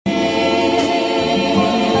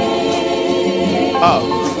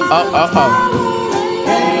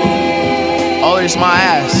Oh, this my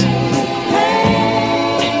ass.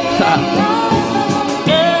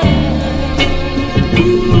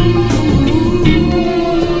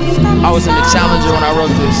 I was in the Challenger when I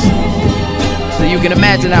wrote this, so you can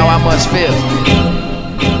imagine how I must feel.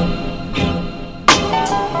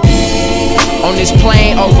 On this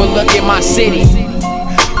plane overlooking my city.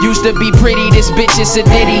 Used to be pretty, this bitch is a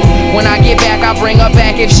ditty. When I get back, I bring her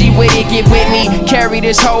back. If she with it, get with me. Carry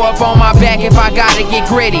this hoe up on my back if I gotta get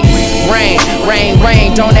gritty. Rain, rain,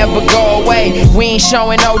 rain, don't ever go away. We ain't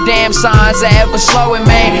showing no damn signs of ever slowing,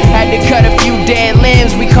 man. Had to cut a few dead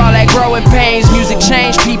limbs, we call that growing pains. Music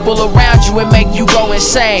change people around you and make you go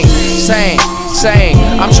insane. Same,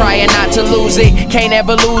 I'm trying not to lose it. Can't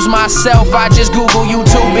ever lose myself, I just Google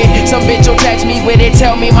YouTube it. Some bitch will text me with it,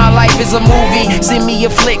 tell me my life is a movie. Send me a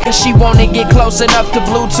flick cause she wanna get close enough to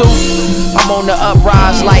Bluetooth. I'm on the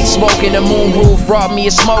uprise like smoking a moon roof. Brought me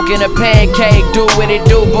a smoke and a pancake, do what it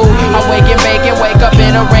do, boo. I wake and bake and wake up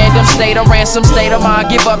in a random state of ransom state of mind.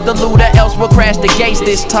 Give up the loot or else we'll crash the gates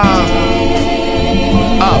this time.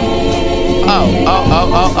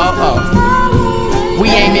 We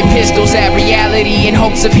aiming pistols at reality in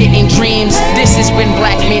hopes of hitting dreams. This is when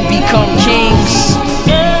black men become kings.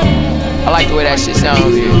 I like the way that shit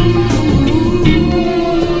sounds here.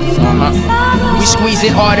 We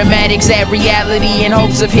squeezing automatics at reality in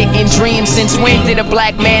hopes of hitting dreams. Since when did a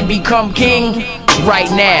black man become king? Right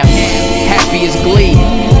now, happy as glee,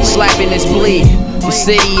 slapping his bleed. The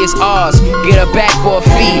city is ours, get her back for a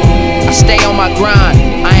fee. I stay on my grind,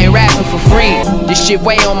 I ain't rapping for free. This shit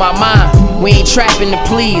weigh on my mind, we ain't trapping to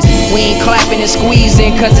please. We ain't clapping and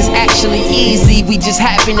squeezing cause it's actually easy. We just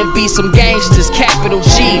happen to be some gangsters, capital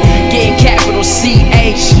G. Getting capital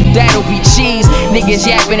CH, that'll be cheese. Niggas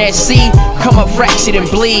yapping at sea, come up fractured and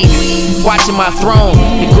bleed. Watching my throne,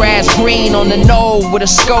 the grass green on the node with a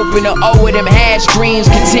scope and a O with them hash greens.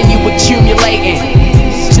 Continue accumulating.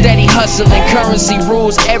 Steady hustling, currency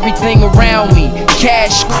rules everything around me.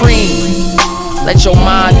 Cash cream. Let your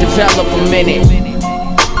mind develop a minute.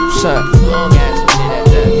 Son.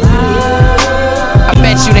 I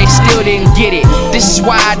bet you they still didn't get it. This is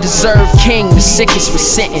why I deserve king, the sickest with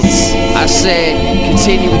sentence. I said,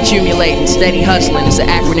 continue accumulating, steady hustling is an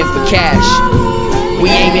acronym for cash. We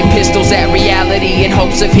aiming pistols at reality in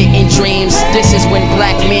hopes of hitting dreams. This is when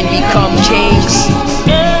black men become kings.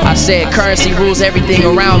 I said currency rules everything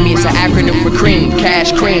around me. It's an acronym for cream,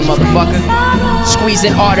 cash cream, motherfucker.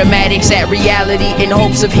 Squeezing automatics at reality in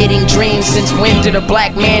hopes of hitting dreams. Since when did a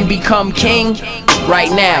black man become king? Right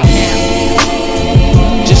now.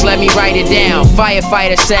 Just let me write it down.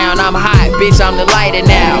 Firefighter sound, I'm hot, bitch, I'm the lighter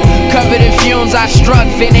now. Covered in fumes, I struck,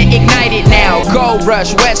 finna ignite it now. Gold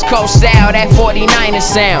rush, West Coast style, that 49er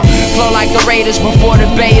sound. Flow like the Raiders before the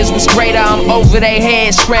Bayers was greater. I'm over they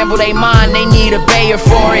heads, scramble they mind, they need a Bayer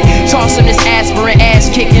for it. Tossing this aspirin, ass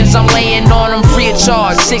kickings, I'm laying on them free of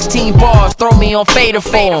charge. 16 bars, throw me on fader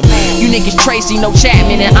form. You niggas Tracy, no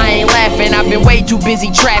Chapman, and I ain't laughing. I've been way too busy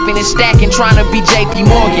trapping and stacking, trying to be JP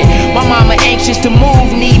Morgan. My mama anxious to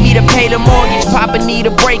move, need me to pay the mortgage. Papa need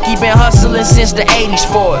a break, he been hustling since the 80s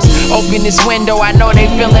for us. Open this window, I know they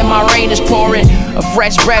feeling my rain is pouring. A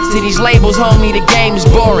fresh breath to these labels, homie, the game is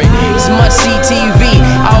boring. It's must-see TV,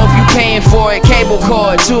 I hope you paying for it. Cable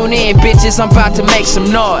cord, tune in, bitches, I'm about to make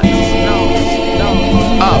some noise.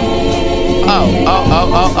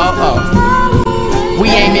 We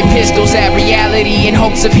aiming pistols at reality in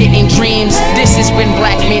hopes of hitting dreams. This is when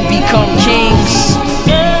black men become kings.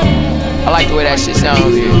 I like the way that shit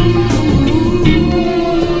sounds here.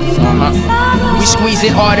 We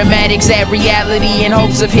squeezing automatics at reality in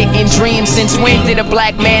hopes of hitting dreams. Since when did a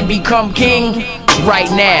black man become king? Right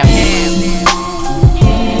now.